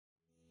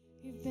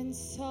You've been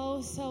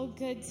so, so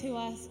good to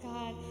us,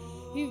 God.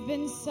 You've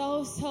been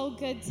so, so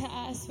good to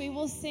us. We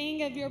will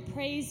sing of your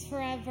praise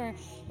forever.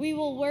 We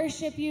will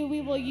worship you.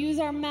 We will use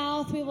our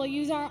mouth. We will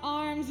use our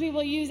arms. We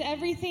will use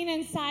everything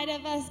inside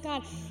of us,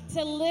 God,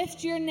 to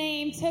lift your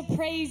name, to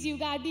praise you,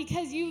 God,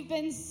 because you've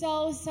been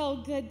so,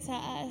 so good to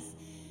us.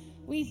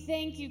 We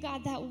thank you,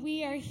 God, that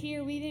we are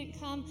here. We didn't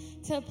come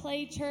to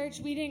play church.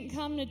 We didn't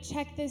come to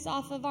check this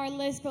off of our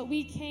list, but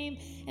we came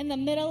in the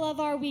middle of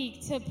our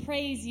week to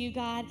praise you,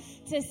 God,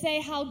 to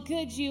say how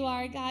good you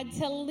are, God,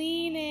 to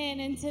lean in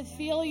and to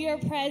feel your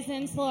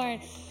presence, Lord.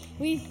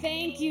 We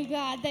thank you,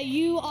 God, that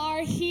you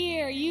are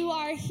here. You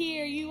are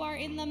here. You are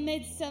in the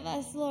midst of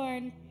us,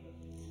 Lord.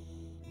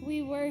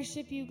 We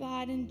worship you,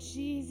 God, in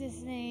Jesus'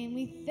 name.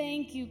 We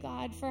thank you,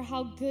 God, for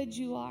how good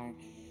you are.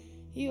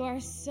 You are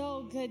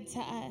so good to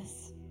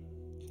us.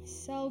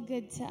 So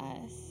good to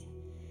us.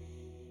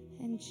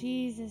 In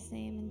Jesus'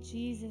 name, in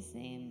Jesus'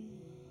 name.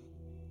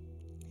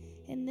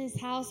 In this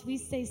house, we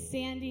stay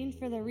standing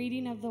for the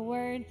reading of the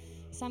word.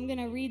 So I'm going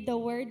to read the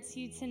word to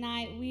you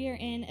tonight. We are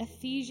in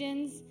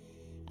Ephesians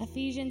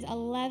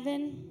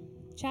 11,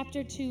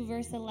 chapter 2,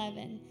 verse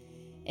 11.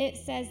 It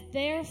says,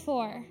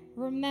 "Therefore,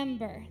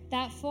 remember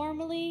that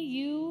formerly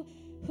you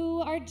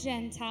who are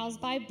Gentiles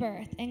by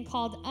birth and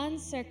called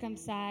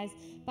uncircumcised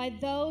by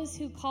those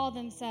who call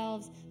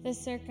themselves the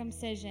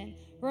circumcision.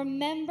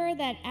 Remember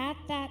that at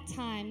that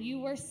time you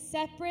were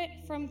separate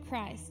from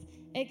Christ,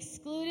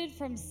 excluded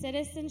from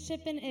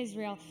citizenship in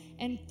Israel,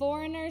 and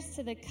foreigners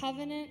to the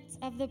covenants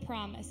of the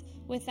promise,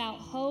 without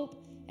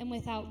hope and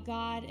without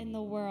God in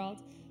the world.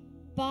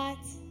 But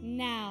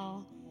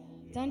now,"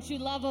 don't you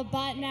love a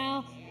but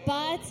now?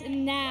 "But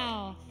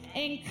now,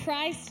 in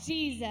Christ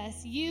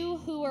Jesus, you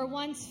who were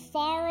once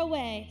far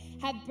away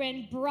have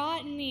been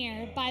brought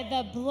near by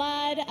the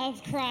blood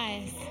of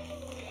Christ."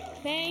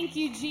 Thank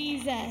you,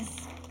 Jesus.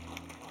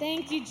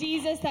 Thank you,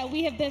 Jesus, that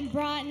we have been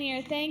brought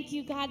near. Thank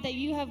you, God, that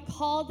you have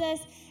called us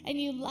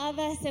and you love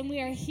us, and we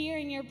are here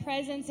in your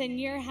presence in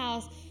your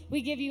house.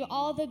 We give you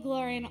all the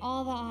glory and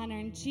all the honor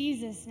in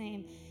Jesus'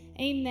 name.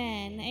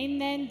 Amen.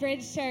 Amen,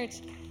 Bridge Church.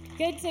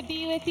 Good to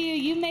be with you.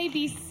 You may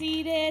be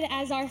seated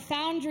as our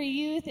Foundry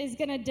Youth is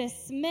going to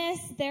dismiss.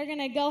 They're going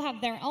to go have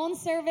their own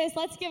service.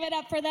 Let's give it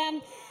up for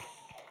them.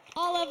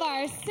 All of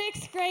our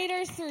 6th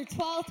graders through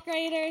 12th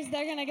graders,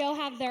 they're going to go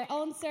have their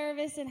own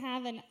service and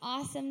have an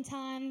awesome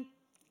time.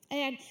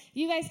 And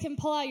you guys can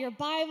pull out your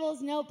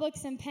Bibles,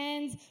 notebooks, and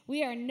pens.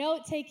 We are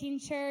note-taking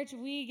church.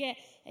 We get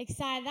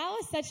excited. That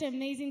was such an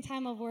amazing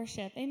time of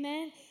worship.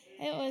 Amen?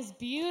 It was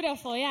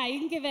beautiful. Yeah, you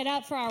can give it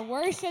up for our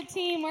worship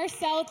team. We're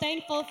so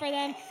thankful for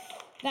them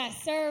that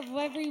serve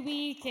every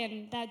week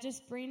and that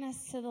just bring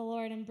us to the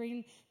Lord and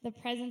bring the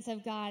presence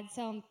of God.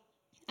 So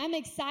I'm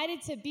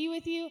excited to be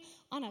with you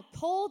on a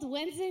cold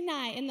Wednesday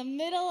night in the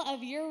middle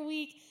of your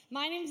week.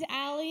 My name's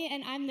Allie,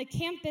 and I'm the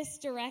campus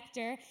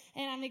director,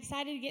 and I'm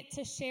excited to get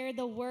to share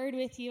the word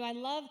with you. I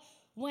love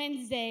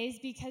Wednesdays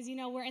because,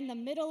 we're in the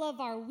middle of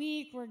our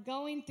week. We're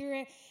going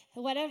through it,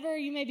 whatever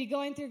you may be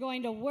going through,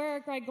 going to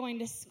work, right, going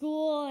to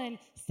school and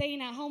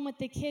staying at home with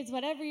the kids,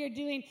 whatever you're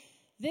doing.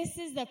 This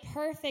is the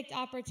perfect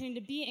opportunity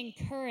to be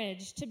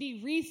encouraged, to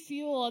be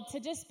refueled,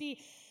 to just be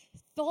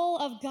full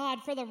of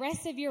God for the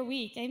rest of your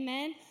week.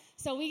 Amen?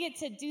 So we get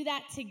to do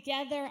that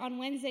together on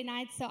Wednesday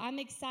nights, so I'm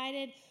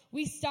excited.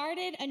 We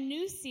started a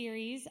new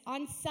series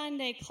on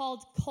Sunday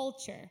called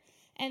Culture,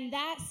 and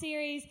that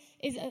series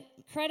is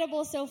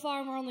incredible so far,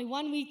 and we're only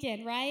one week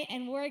in, right?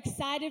 And we're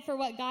excited for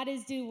what God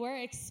is doing. We're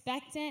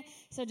expectant,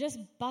 so just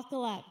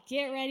buckle up.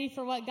 Get ready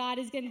for what God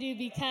is going to do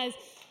because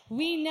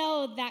we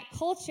know that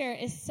culture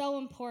is so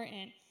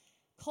important.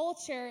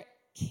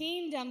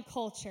 Kingdom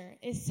culture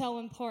is so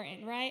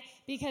important, right?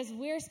 Because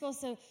we're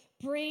supposed to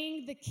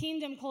bring the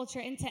kingdom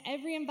culture into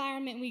every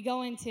environment we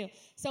go into.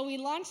 So we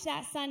launched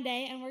that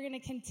Sunday, and we're going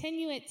to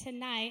continue it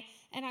tonight.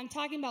 And I'm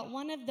talking about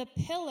one of the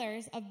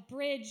pillars of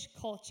Bridge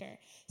culture.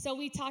 So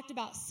we talked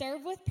about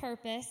serve with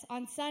purpose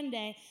on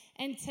Sunday,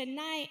 and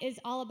tonight is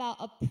all about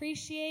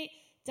appreciate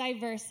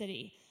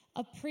diversity.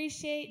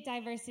 Appreciate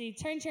diversity.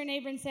 Turn to your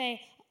neighbor and say,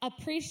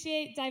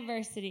 appreciate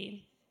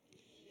diversity.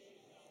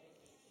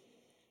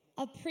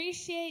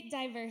 Appreciate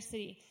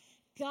diversity.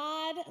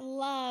 God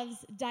loves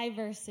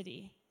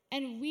diversity.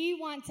 And we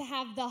want to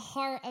have the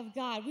heart of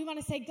God. We want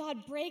to say, God,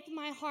 break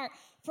my heart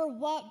for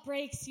what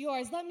breaks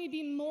yours. Let me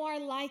be more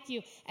like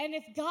you. And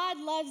if God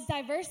loves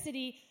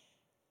diversity,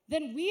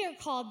 then we are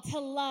called to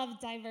love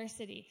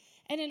diversity.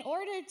 And in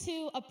order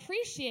to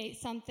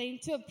appreciate something,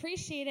 to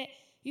appreciate it,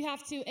 you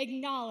have to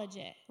acknowledge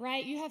it,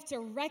 right? You have to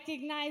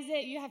recognize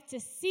it. You have to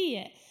see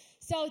it.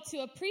 So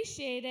to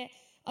appreciate it,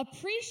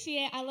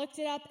 I looked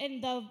it up,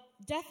 and the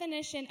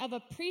definition of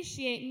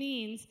appreciate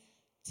means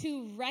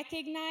to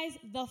recognize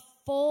the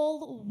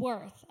full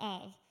worth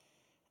of.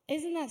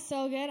 Isn't that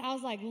so good? I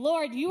was like,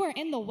 Lord, you are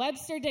in the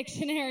Webster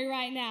Dictionary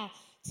right now.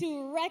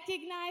 To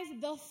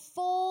recognize the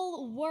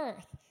full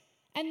worth.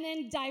 And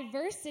then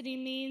diversity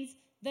means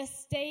the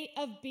state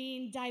of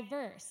being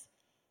diverse.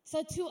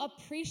 So to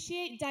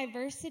appreciate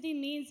diversity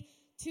means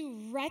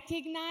to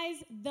recognize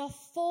the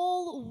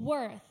full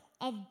worth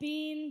of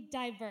being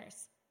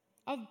diverse,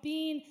 of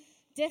being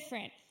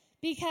different,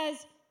 because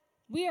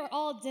we are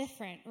all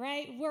different,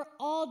 right? We're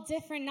all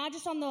different, not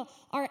just on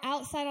our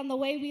outside, on the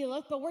way we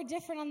look, but we're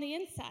different on the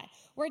inside.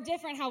 We're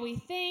different how we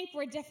think.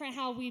 We're different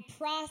how we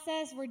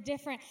process. We're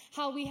different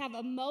how we have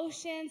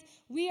emotions.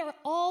 We are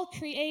all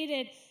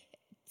created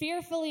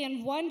fearfully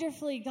and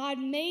wonderfully. God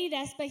made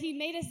us, but he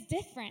made us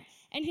different,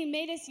 and he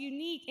made us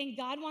unique, and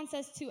God wants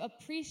us to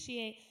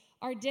appreciate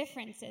our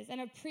differences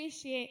and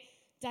appreciate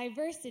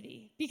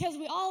diversity, because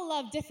we all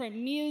love different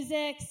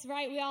musics,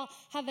 right? We all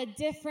have a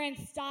different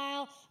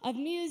style of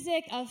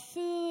music, of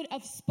food,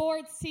 of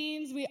sports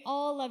teams. We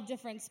all love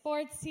different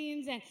sports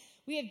teams, and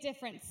we have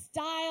different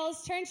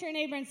styles. Turn to your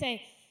neighbor and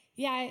say,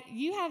 yeah,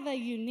 you have a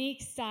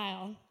unique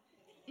style.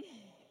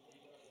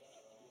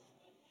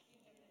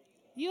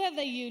 You have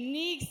a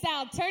unique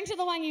style. Turn to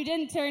the one you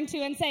didn't turn to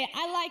and say,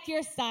 I like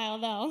your style,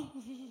 though.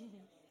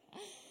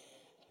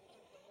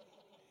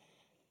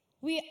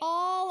 We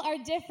all are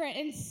different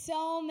in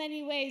so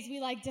many ways. We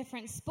like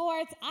different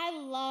sports. I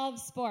love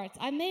sports.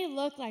 I may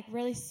look like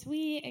really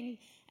sweet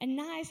and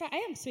nice. Right? I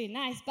am sweet and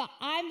nice, but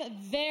I'm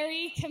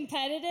very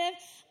competitive.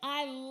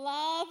 I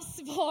love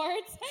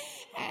sports,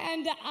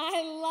 and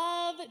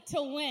I love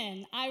to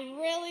win. I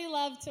really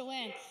love to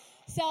win.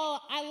 So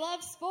I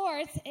love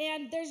sports,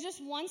 and there's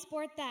just one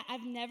sport that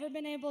I've never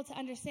been able to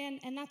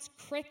understand, and that's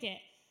cricket.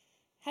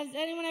 Has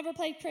anyone ever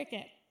played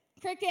cricket?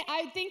 Cricket,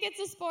 I think it's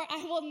a sport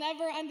I will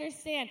never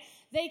understand.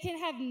 They can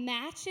have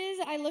matches.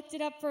 I looked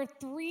it up for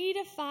 3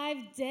 to 5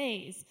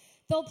 days.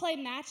 They'll play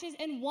matches,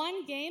 and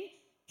one game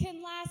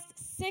can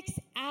last 6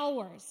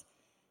 hours.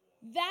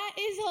 That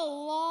is a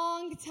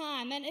long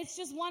time, and it's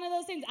just one of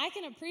those things. I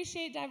can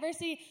appreciate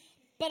diversity,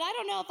 but I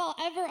don't know if I'll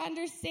ever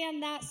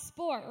understand that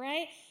sport,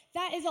 right?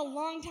 That is a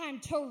long time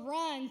to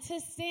run, to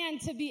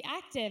stand, to be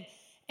active,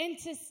 and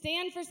to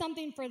stand for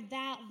something for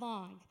that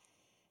long.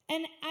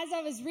 And as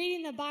I was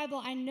reading the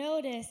Bible, I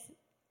noticed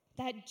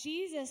that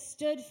Jesus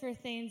stood for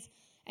things,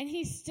 and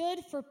he stood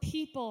for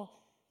people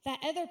that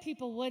other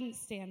people wouldn't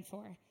stand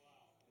for.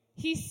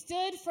 He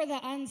stood for the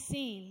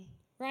unseen,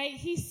 right?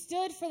 He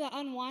stood for the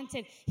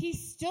unwanted. He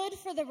stood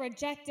for the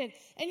rejected,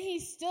 and he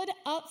stood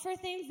up for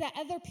things that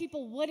other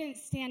people wouldn't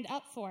stand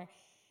up for.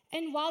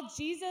 And while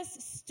Jesus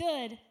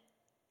stood,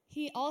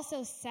 he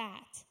also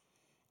sat,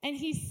 and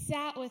he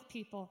sat with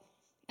people.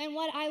 And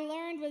what I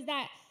learned was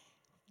that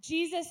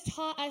Jesus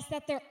taught us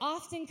that there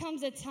often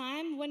comes a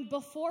time when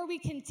before we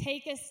can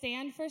take a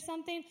stand for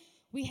something,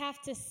 we have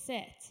to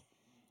sit.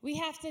 We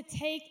have to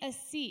take a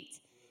seat.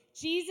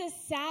 Jesus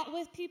sat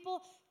with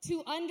people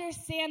to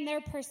understand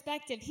their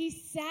perspective. He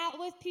sat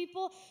with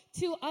people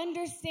to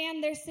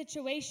understand their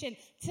situation,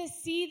 to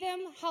see them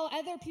how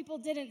other people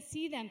didn't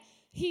see them.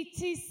 He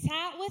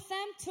sat with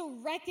them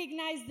to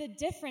recognize the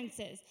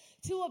differences,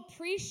 to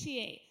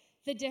appreciate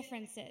the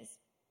differences.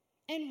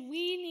 And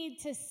we need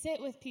to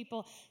sit with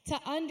people to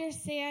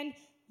understand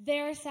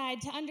their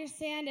side, to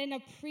understand and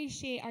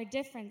appreciate our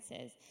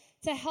differences.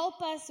 To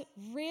help us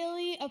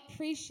really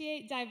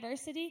appreciate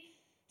diversity,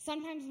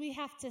 sometimes we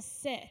have to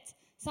sit.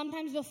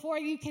 Sometimes before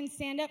you can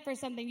stand up for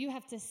something, you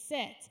have to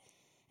sit.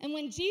 And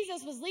when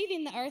Jesus was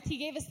leaving the earth, he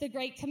gave us the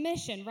Great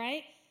Commission,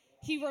 right?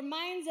 He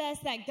reminds us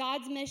that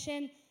God's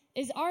mission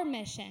is our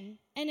mission.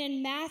 And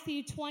in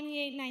Matthew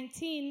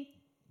 28:19,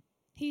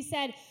 he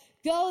said,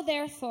 "Go,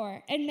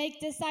 therefore, and make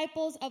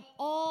disciples of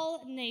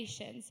all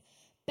nations,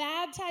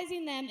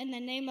 baptizing them in the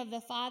name of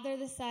the Father,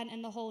 the Son,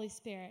 and the Holy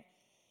Spirit."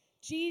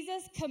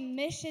 Jesus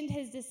commissioned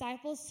his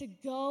disciples to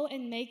go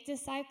and make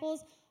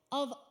disciples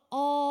of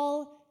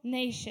all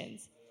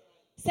nations.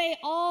 Say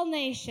all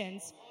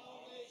nations.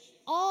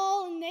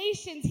 All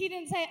nations. He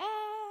didn't say,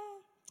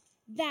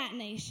 that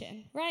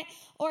nation, right?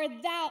 Or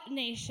that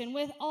nation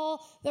with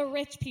all the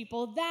rich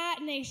people, that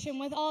nation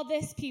with all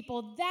this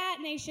people, that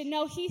nation.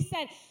 No, he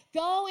said,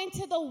 go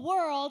into the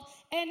world,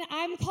 and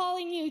I'm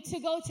calling you to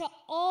go to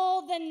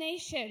all the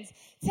nations,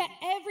 to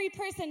every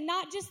person,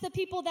 not just the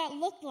people that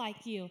look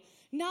like you,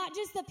 not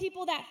just the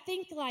people that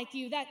think like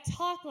you, that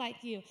talk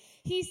like you.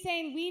 He's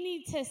saying we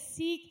need to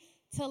seek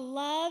to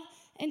love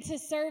and to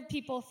serve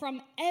people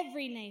from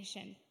every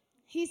nation.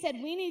 He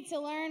said we need to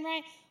learn,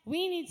 right?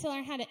 We need to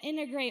learn how to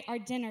integrate our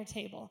dinner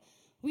table.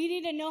 We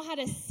need to know how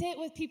to sit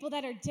with people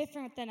that are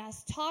different than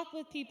us, talk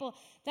with people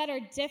that are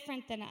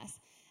different than us.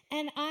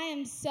 And I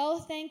am so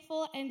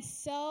thankful and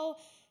so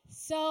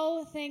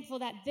thankful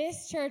that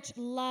this church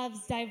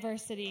loves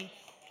diversity,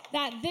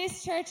 that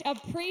this church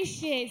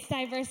appreciates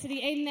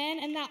diversity, amen,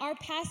 and that our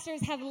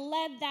pastors have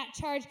led that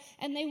charge,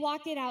 and they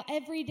walk it out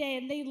every day,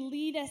 and they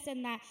lead us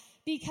in that,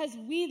 because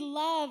we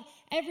love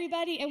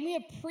everybody and we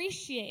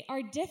appreciate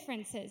our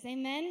differences,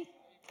 amen?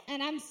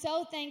 And I'm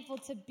so thankful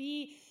to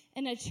be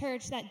in a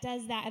church that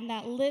does that and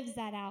that lives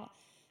that out.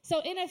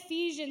 So in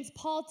Ephesians,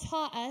 Paul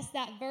taught us,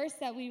 that verse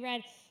that we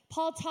read,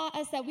 Paul taught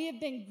us that we have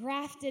been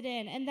grafted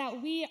in and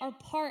that we are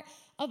part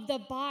of the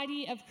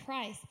body of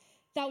Christ.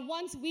 That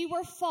once we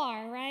were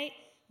far, right?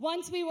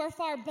 Once we were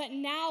far, but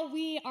now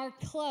we are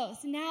close.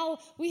 Now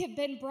we have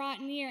been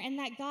brought near, and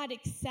that God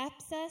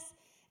accepts us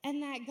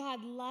and that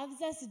God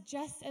loves us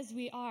just as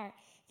we are,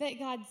 that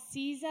God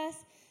sees us,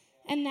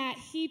 and that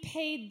he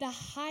paid the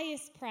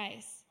highest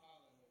price.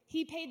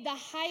 He paid the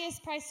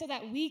highest price so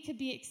that we could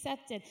be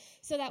accepted,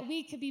 so that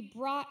we could be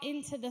brought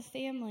into the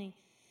family.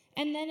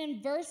 And then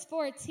in verse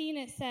 14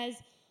 it says,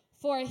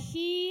 for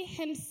he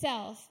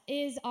himself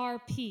is our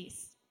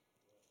peace.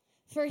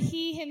 For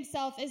he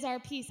himself is our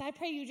peace. I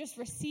pray you just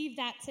receive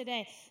that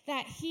today,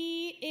 that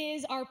he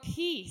is our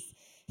peace.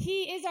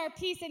 He is our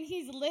peace, and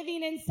he's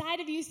living inside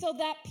of you, so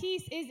that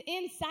peace is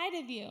inside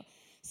of you.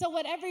 So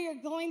whatever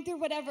you're going through,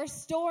 whatever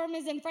storm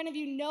is in front of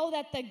you, know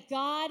that the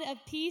God of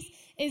peace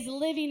is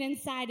living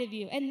inside of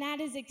you, and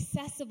that is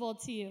accessible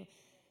to you.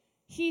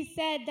 He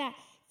said that,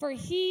 for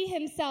he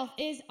himself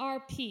is our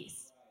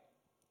peace,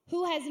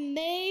 who has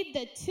made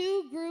the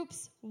two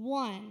groups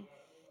one,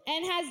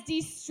 and has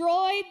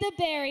destroyed the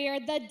barrier,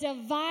 the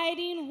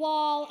dividing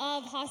wall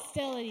of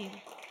hostility.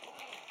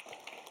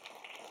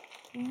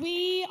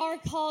 We are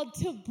called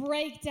to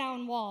break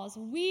down walls.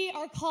 We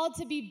are called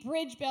to be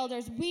bridge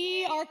builders.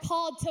 We are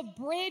called to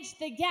bridge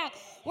the gap.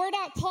 We're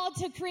not called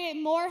to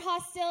create more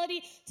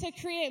hostility, to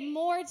create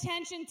more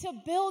tension, to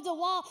build a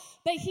wall.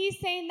 But he's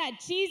saying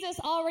that Jesus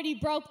already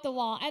broke the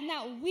wall, and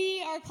that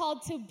we are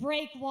called to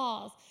break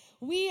walls.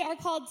 We are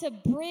called to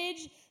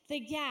bridge the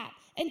gap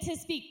and to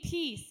speak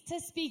peace, to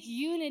speak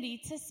unity,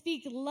 to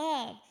speak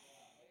love,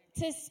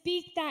 to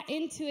speak that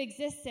into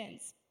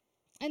existence.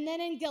 And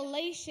then in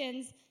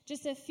Galatians,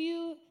 just a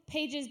few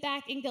pages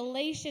back, in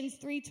Galatians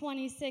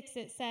 3:26,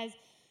 it says,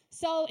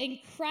 so in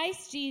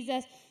Christ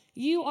Jesus,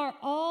 you are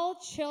all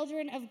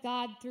children of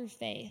God through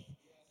faith.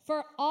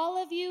 For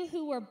all of you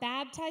who were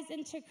baptized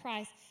into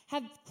Christ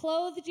have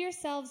clothed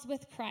yourselves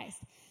with Christ.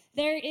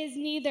 There is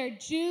neither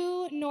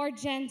Jew nor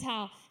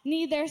Gentile,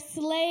 neither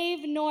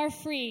slave nor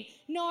free,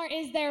 nor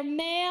is there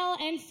male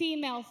and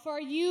female,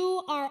 for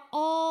you are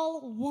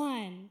all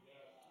one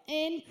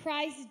in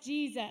Christ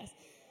Jesus.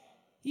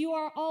 You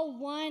are all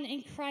one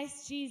in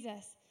Christ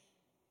Jesus.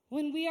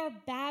 When we are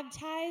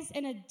baptized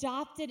and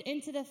adopted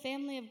into the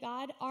family of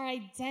God, our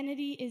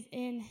identity is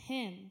in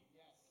him.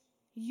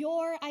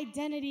 Your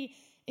identity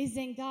is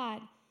in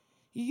God.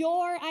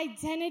 Your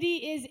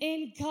identity is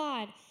in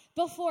God.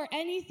 Before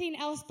anything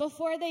else,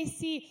 before they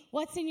see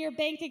what's in your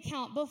bank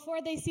account,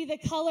 before they see the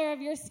color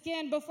of your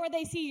skin, before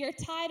they see your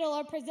title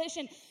or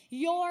position,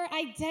 your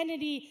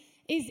identity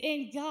is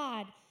in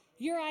God.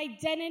 Your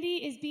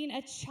identity is being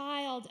a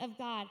child of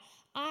God.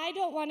 I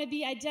don't want to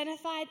be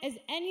identified as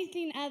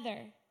anything other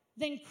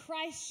than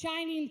Christ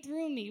shining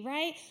through me,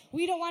 right?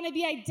 We don't want to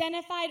be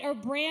identified or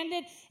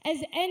branded as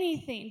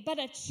anything but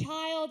a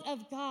child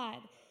of God,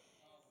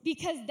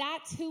 because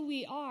that's who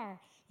we are.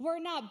 We're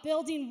not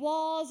building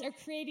walls or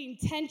creating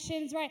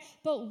tensions, right?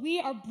 But we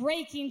are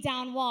breaking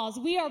down walls.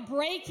 We are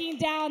breaking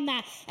down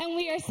that. And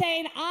we are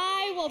saying,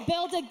 I will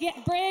build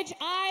a bridge.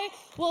 I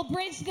will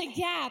bridge the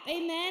gap.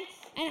 Amen?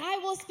 And I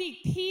will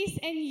speak peace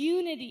and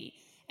unity.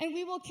 And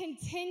we will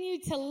continue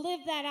to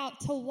live that out,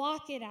 to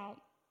walk it out.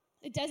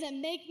 It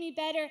doesn't make me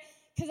better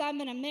because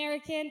I'm an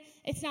American.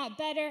 It's not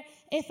better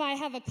if I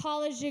have a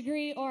college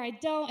degree or I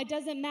don't. It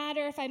doesn't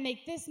matter if I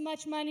make this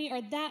much money or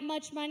that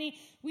much money.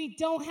 We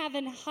don't have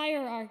a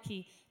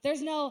hierarchy.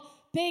 There's no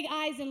big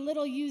I's and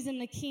little U's in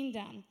the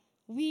kingdom.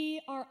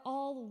 We are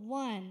all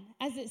one.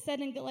 As it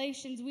said in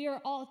Galatians, we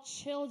are all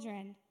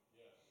children.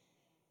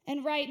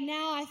 And right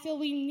now, I feel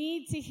we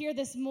need to hear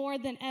this more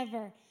than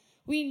ever.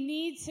 We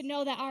need to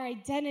know that our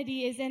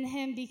identity is in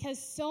him, because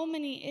so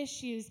many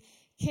issues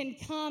can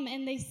come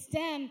and they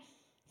stem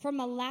from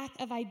a lack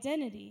of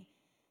identity.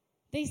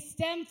 They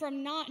stem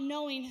from not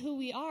knowing who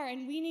we are,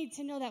 and we need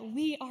to know that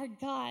we are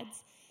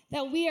God's,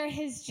 that we are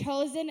his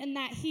chosen, and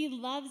that he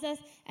loves us,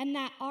 and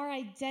that our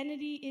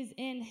identity is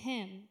in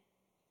him.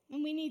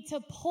 And we need to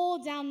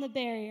pull down the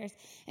barriers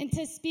and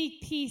to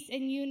speak peace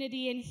and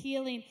unity and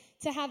healing,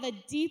 to have a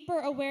deeper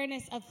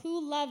awareness of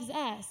who loves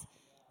us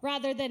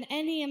rather than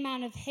any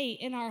amount of hate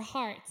in our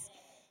hearts.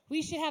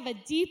 We should have a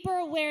deeper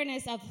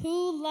awareness of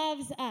who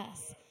loves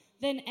us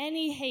than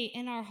any hate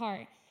in our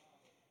heart.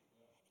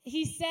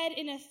 He said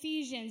in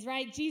Ephesians,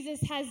 right, Jesus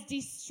has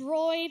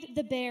destroyed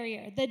the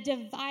barrier, the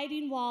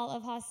dividing wall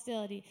of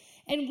hostility,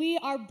 and we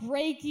are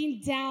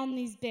breaking down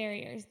these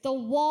barriers. The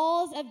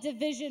walls of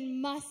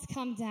division must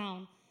come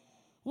down.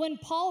 When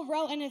Paul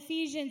wrote in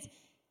Ephesians,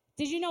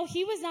 did you know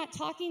he was not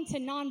talking to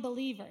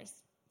non-believers?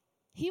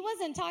 He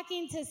wasn't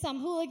talking to some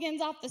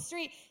hooligans off the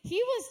street.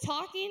 He was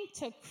talking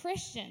to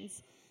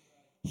Christians.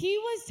 He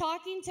was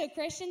talking to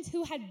Christians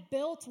who had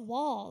built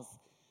walls,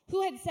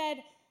 who had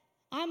said,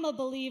 I'm a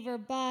believer,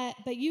 but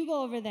you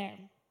go over there,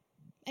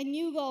 and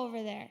you go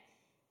over there.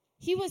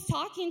 He was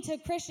talking to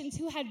Christians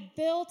who had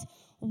built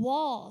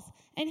walls,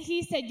 and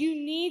he said, you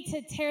need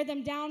to tear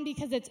them down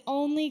because it's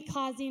only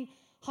causing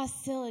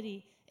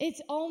hostility.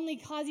 It's only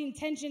causing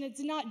tension.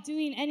 It's not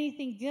doing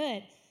anything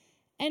good.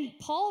 And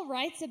Paul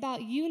writes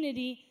about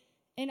unity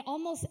in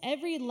almost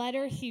every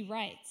letter he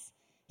writes.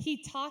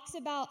 He talks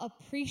about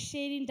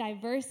appreciating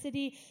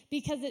diversity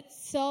because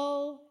it's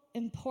so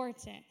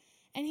important.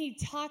 And he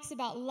talks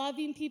about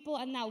loving people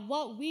and that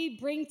what we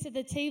bring to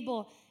the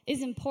table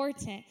is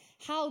important.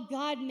 How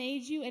God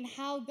made you and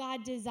how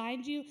God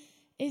designed you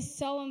is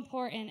so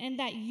important, and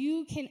that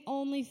you can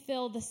only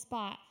fill the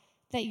spot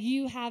that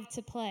you have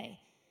to play.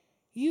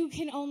 You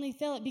can only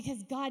fill it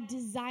because God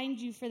designed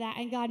you for that,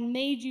 and God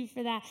made you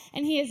for that,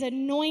 and he has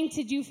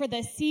anointed you for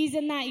the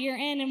season that you're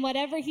in, and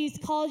whatever he's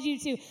called you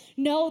to,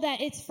 know that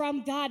it's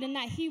from God and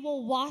that he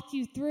will walk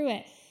you through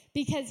it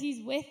because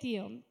he's with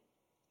you.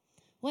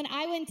 When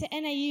I went to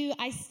NAU,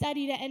 I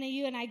studied at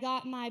NAU, and I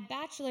got my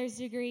bachelor's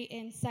degree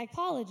in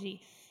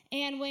psychology.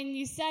 And when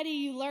you study,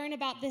 you learn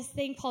about this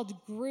thing called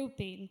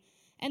grouping.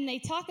 And they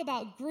talk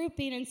about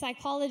grouping, and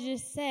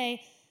psychologists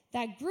say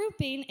that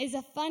grouping is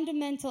a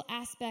fundamental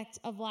aspect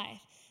of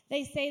life.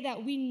 They say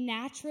that we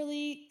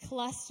naturally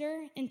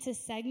cluster into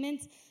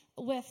segments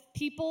with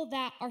people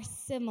that are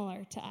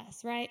similar to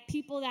us, right?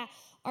 People that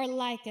are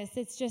like us.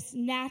 It's just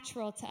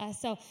natural to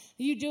us. So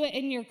you do it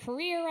in your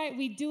career, right?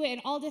 We do it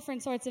in all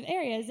different sorts of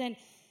areas. And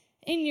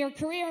in your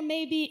career,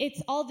 maybe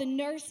it's all the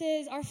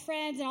nurses, our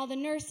friends, and all the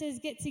nurses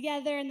get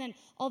together, and then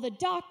all the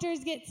doctors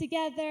get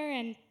together,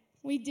 and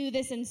we do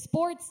this in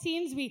sports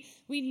teams. We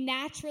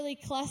naturally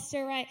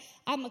cluster, right?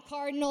 I'm a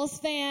Cardinals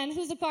fan.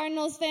 Who's a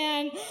Cardinals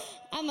fan?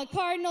 I'm a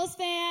Cardinals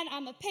fan.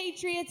 I'm a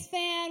Patriots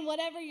fan.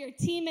 Whatever your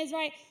team is,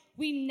 right?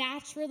 We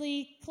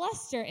naturally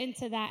cluster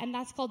into that, and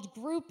that's called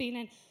grouping.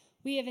 And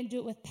we even do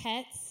it with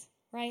pets,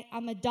 right?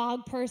 I'm a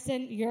dog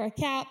person. You're a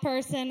cat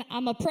person.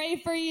 I'm a pray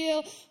for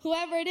you.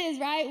 Whoever it is,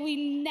 right?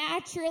 We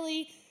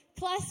naturally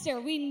cluster.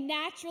 We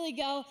naturally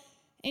go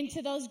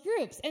into those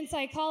groups. And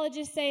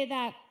psychologists say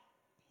that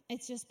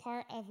it's just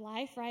part of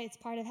life, right? It's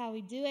part of how we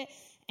do it.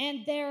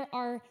 And there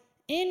are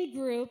in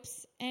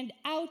groups and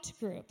out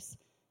groups.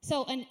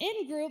 So an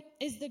in group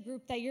is the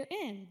group that you're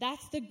in.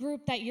 That's the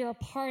group that you're a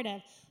part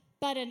of.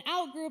 But an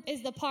out group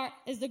is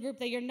the group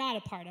that you're not a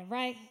part of,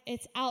 right?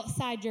 It's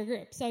outside your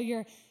group. So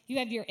you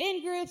have your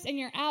in groups and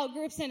your out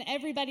groups, and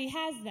everybody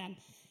has them.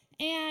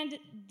 And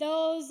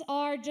those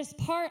are just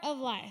part of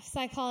life,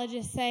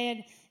 psychologists say.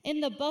 And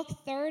in the book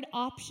Third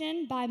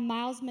Option by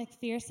Miles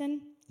McPherson,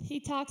 he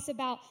talks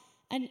about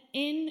an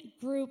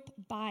in-group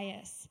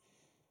bias,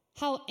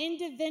 how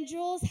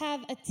individuals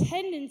have a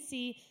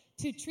tendency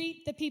to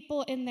treat the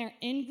people in their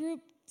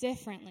in-group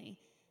differently.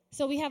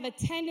 So we have a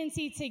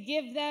tendency to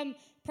give them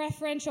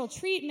preferential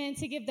treatment,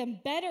 to give them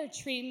better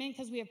treatment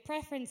because we have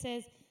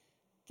preferences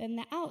than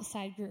the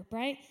outside group,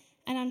 right?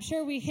 And I'm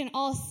sure we can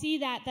all see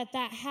that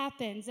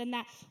happens, and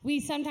that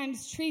we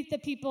sometimes treat the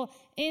people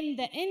in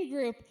the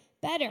in-group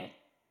better.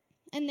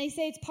 And they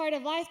say it's part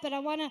of life, but I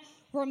want to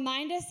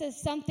remind us of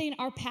something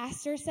our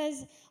pastor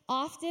says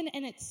often,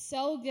 and it's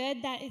so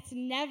good that it's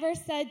never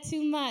said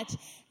too much,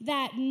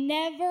 that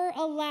never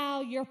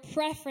allow your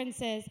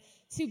preferences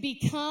to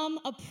become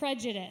a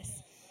prejudice.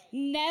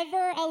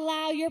 Never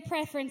allow your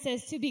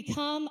preferences to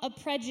become a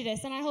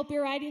prejudice. And I hope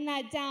you're writing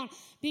that down,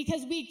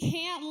 because we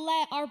can't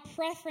let our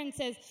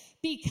preferences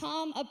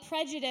become a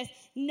prejudice.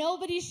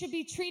 Nobody should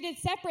be treated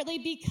separately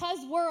because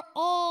we're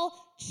all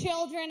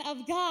children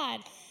of God.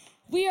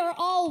 We are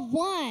all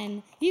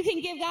one. You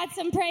can give God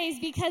some praise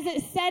because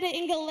it said it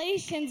in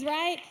Galatians,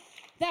 right?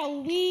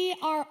 That we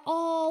are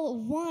all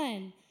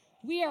one.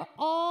 We are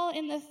all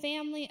in the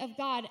family of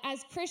God.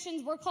 As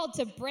Christians, we're called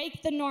to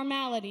break the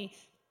normality.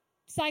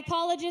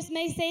 Psychologists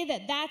may say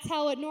that that's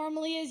how it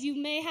normally is.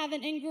 You may have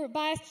an in-group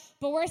bias,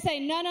 but we're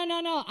saying, no.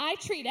 I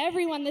treat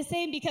everyone the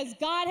same because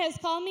God has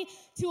called me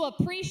to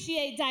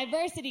appreciate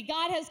diversity.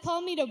 God has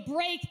called me to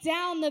break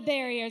down the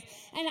barriers,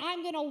 and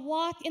I'm going to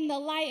walk in the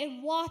light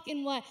and walk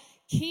in what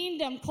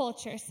kingdom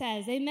culture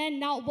says, amen,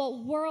 not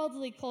what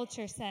worldly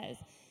culture says.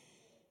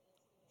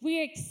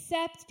 We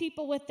accept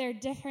people with their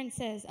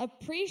differences.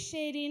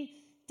 Appreciating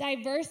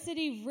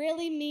diversity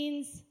really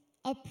means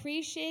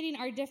appreciating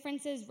our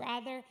differences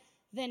rather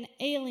than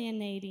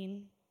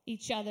alienating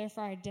each other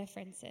for our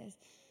differences.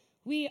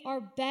 We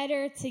are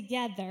better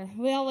together.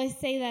 We always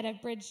say that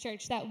at Bridge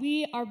Church, that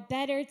we are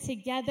better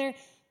together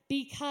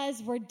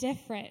because we're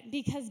different,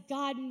 because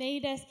God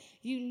made us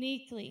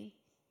uniquely.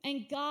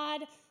 And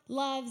God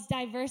loves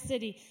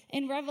diversity.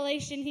 In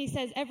Revelation, he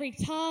says every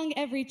tongue,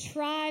 every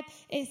tribe,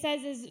 it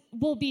says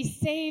will be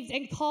saved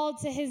and called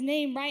to his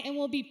name, right? And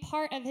will be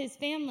part of his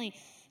family.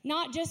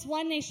 Not just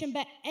one nation,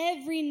 but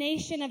every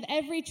nation of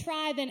every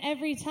tribe and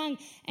every tongue.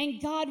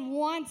 And God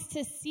wants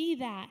to see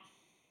that.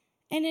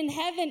 And in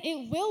heaven,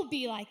 it will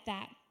be like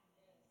that.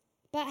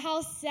 But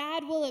how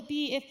sad will it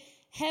be if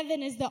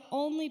heaven is the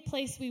only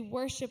place we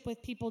worship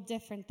with people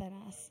different than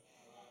us?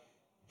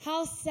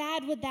 How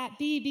sad would that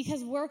be?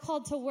 Because we're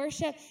called to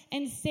worship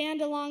and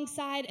stand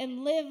alongside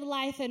and live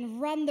life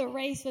and run the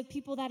race with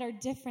people that are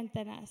different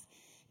than us.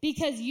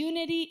 Because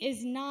unity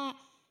is not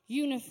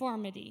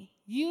uniformity.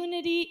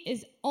 Unity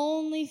is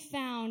only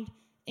found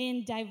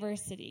in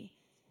diversity.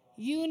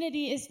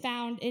 Unity is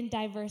found in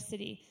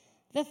diversity.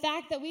 The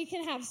fact that we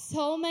can have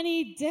so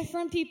many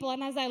different people,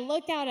 and as I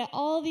look out at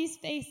all these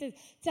faces,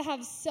 to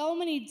have so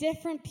many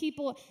different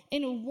people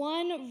in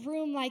one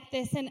room like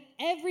this, and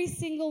every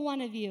single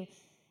one of you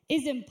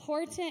is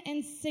important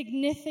and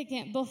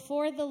significant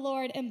before the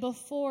Lord and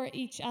before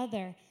each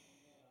other.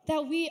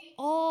 That we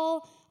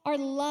all are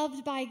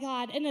loved by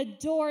God and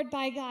adored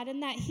by God,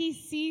 and that he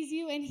sees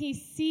you and he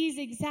sees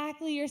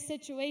exactly your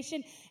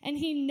situation and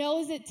he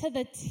knows it to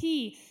the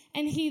T,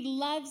 and he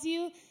loves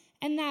you,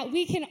 and that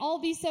we can all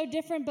be so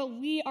different, but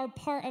we are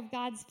part of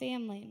God's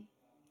family.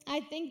 I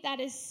think that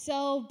is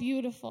so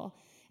beautiful.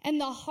 And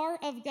the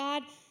heart of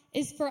God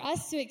is for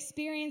us to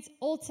experience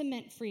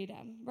ultimate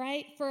freedom,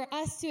 right? For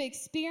us to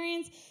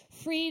experience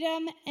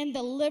freedom and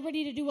the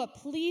liberty to do what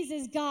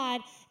pleases God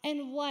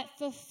and what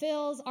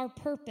fulfills our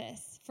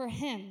purpose for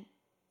him.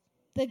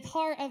 The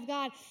heart of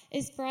God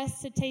is for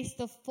us to taste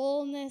the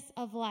fullness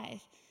of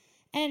life.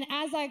 And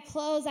as I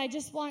close, I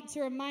just want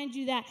to remind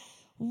you that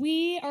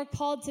we are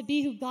called to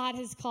be who God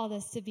has called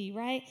us to be,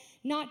 right?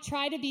 Not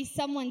try to be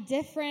someone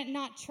different,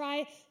 not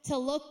try to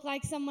look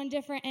like someone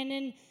different. And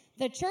in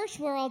the church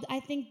world, I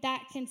think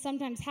that can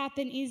sometimes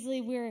happen easily.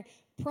 We're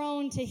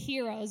prone to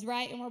heroes,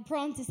 right? And we're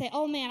prone to say,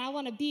 oh man, I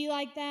want to be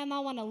like them. I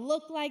want to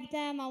look like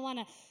them. I want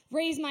to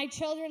raise my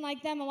children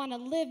like them. I want to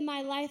live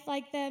my life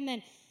like them.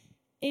 And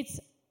it's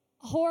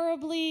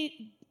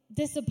horribly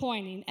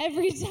disappointing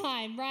every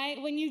time, right?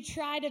 When you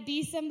try to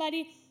be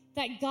somebody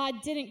that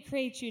God didn't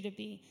create you to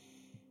be.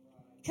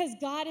 Because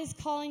God is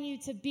calling you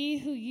to be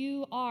who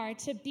you are,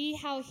 to be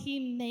how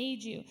he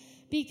made you.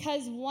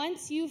 Because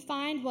once you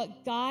find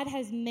what God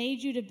has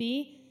made you to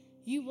be,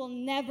 you will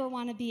never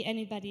want to be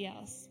anybody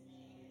else.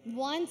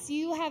 Once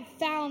you have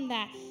found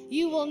that,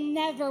 you will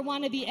never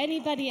want to be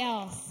anybody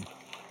else.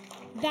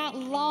 That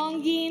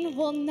longing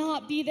will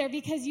not be there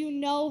because you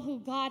know who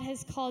God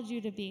has called you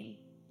to be.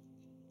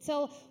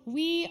 So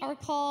we are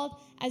called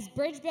as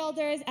bridge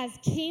builders, as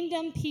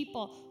kingdom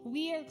people.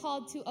 We are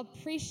called to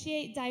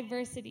appreciate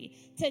diversity,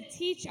 to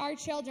teach our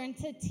children,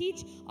 to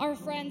teach our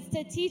friends,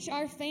 to teach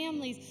our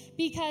families,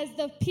 because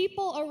the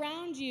people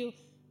around you,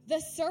 the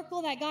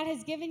circle that God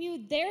has given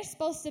you, they're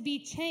supposed to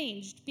be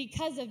changed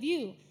because of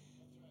you.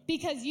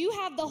 Because you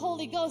have the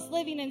Holy Ghost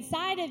living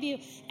inside of you,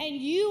 and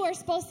you are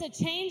supposed to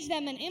change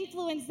them and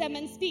influence them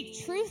and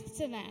speak truth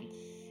to them.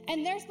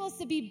 And they're supposed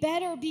to be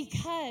better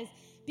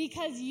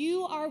because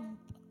you are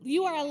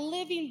a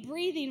living,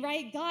 breathing,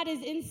 right? God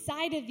is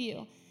inside of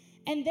you.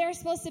 And they're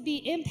supposed to be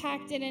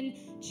impacted and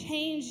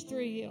changed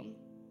through you.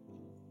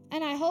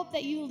 And I hope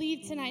that you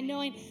leave tonight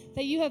knowing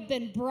that you have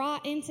been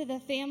brought into the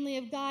family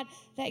of God,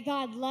 that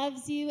God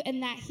loves you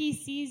and that he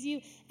sees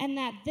you, and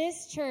that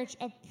this church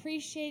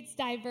appreciates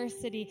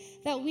diversity,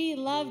 that we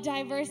love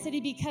diversity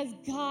because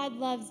God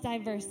loves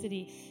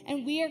diversity.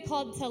 And we are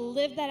called to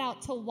live that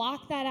out, to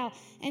walk that out.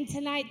 And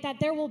tonight that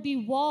there will be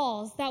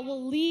walls that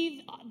will leave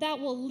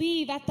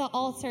at the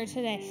altar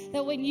today.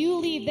 That when you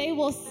leave, they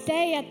will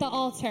stay at the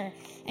altar.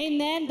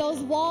 Amen. Those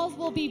walls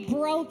will be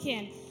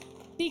broken.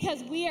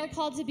 Because we are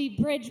called to be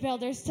bridge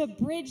builders, to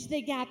bridge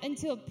the gap and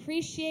to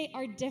appreciate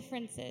our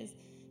differences,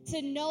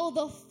 to know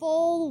the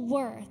full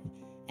worth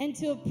and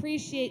to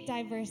appreciate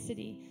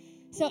diversity.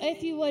 So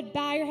if you would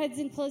bow your heads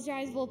and close your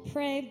eyes, we'll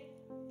pray.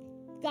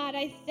 God,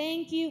 I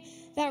thank you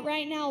that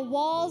right now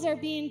walls are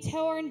being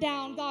torn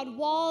down. God,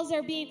 walls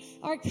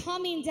are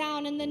coming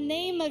down in the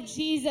name of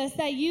Jesus,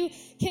 that you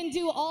can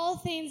do all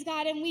things,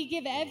 God, and we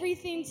give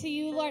everything to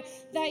you, Lord,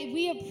 that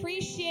we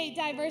appreciate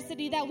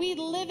diversity, that we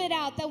live it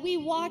out, that we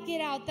walk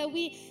it out, that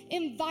we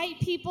invite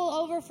people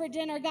over for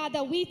dinner, God,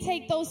 that we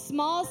take those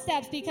small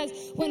steps, because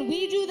when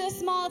we do the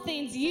small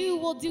things, you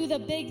will do the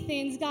big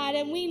things, God,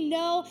 and we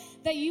know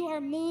that you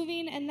are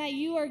moving and that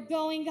you are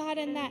going, God,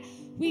 and that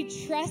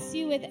we trust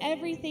you with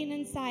everything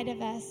inside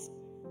of us.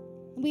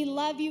 We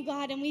love you,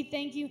 God, and we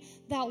thank you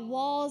that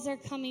walls are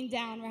coming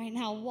down right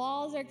now.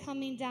 Walls are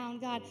coming down,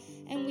 God,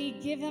 and we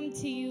give them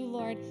to you,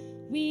 Lord.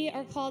 We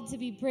are called to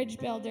be bridge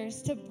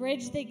builders, to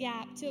bridge the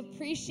gap, to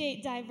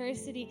appreciate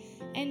diversity,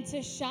 and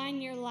to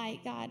shine your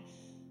light, God.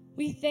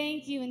 We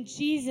thank you in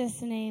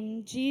Jesus' name.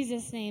 In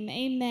Jesus' name,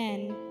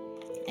 amen.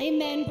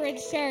 Amen,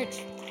 Bridge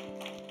Church.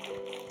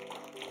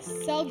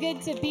 So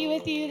good to be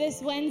with you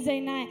this Wednesday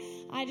night.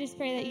 I just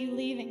pray that you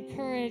leave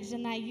encouraged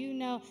and that you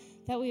know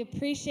that we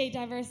appreciate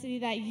diversity,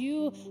 that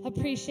you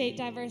appreciate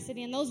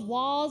diversity, and those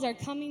walls are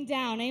coming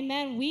down.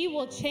 Amen. We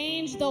will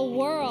change the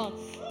world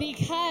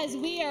because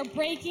we are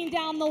breaking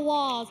down the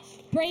walls,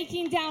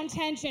 breaking down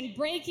tension,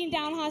 breaking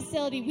down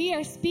hostility. We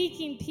are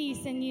speaking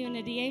peace and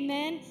unity.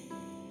 Amen.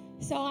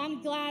 So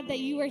I'm glad that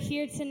you are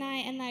here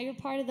tonight and that you're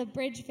part of the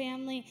Bridge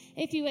family.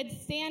 If you would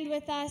stand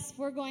with us,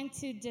 we're going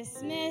to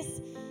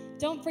dismiss.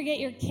 Don't forget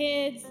your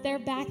kids. They're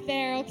back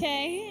there,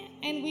 okay?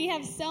 And we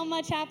have so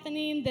much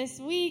happening this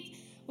week.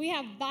 We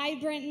have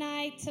Vibrant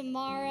Night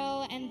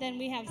tomorrow, and then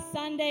we have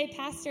Sunday.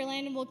 Pastor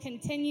Landon will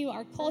continue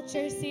our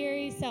culture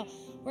series, so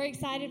we're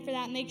excited for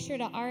that. Make sure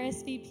to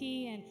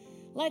RSVP, and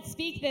let's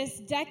speak this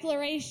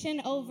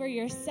declaration over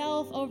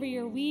yourself, over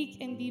your week,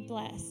 and be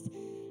blessed.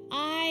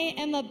 I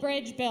am a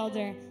bridge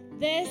builder.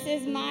 This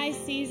is my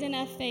season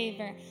of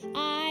favor.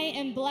 I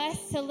am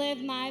blessed to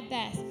live my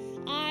best.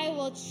 I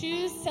will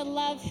choose to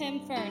love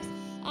him first.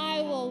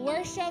 I will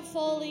worship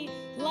fully,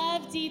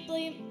 love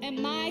deeply, and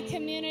my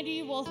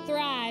community will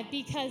thrive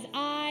because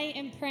I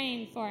am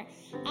praying for it.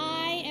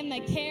 I am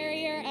the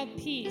carrier of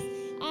peace.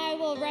 I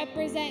will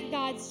represent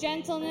God's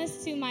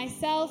gentleness to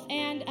myself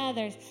and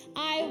others.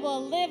 I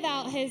will live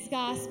out his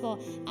gospel.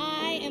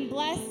 I am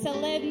blessed to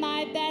live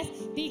my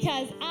best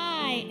because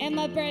I am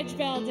a bridge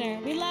builder.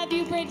 We love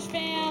you, Bridge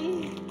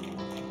fam.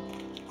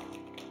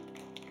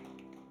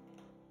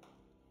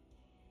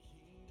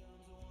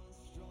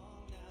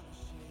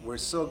 We're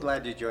so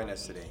glad you joined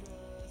us today.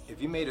 If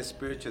you made a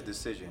spiritual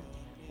decision,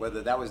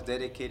 whether that was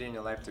dedicating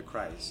your life to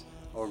Christ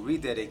or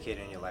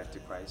rededicating your life to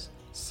Christ,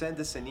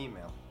 send us an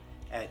email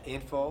at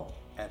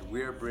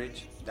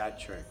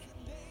info@wearebridge.church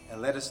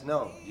and let us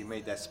know you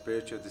made that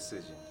spiritual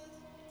decision.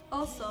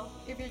 Also,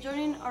 if you're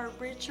joining our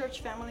Bridge Church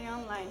family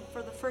online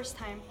for the first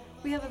time,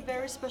 we have a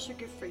very special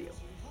gift for you.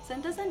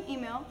 Send us an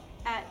email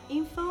at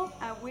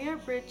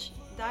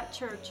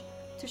info@wearebridge.church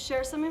to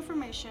share some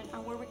information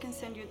on where we can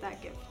send you that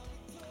gift.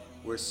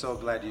 We're so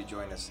glad you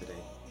joined us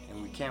today,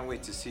 and we can't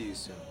wait to see you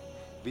soon.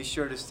 Be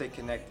sure to stay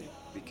connected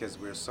because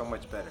we're so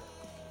much better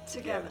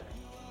Together.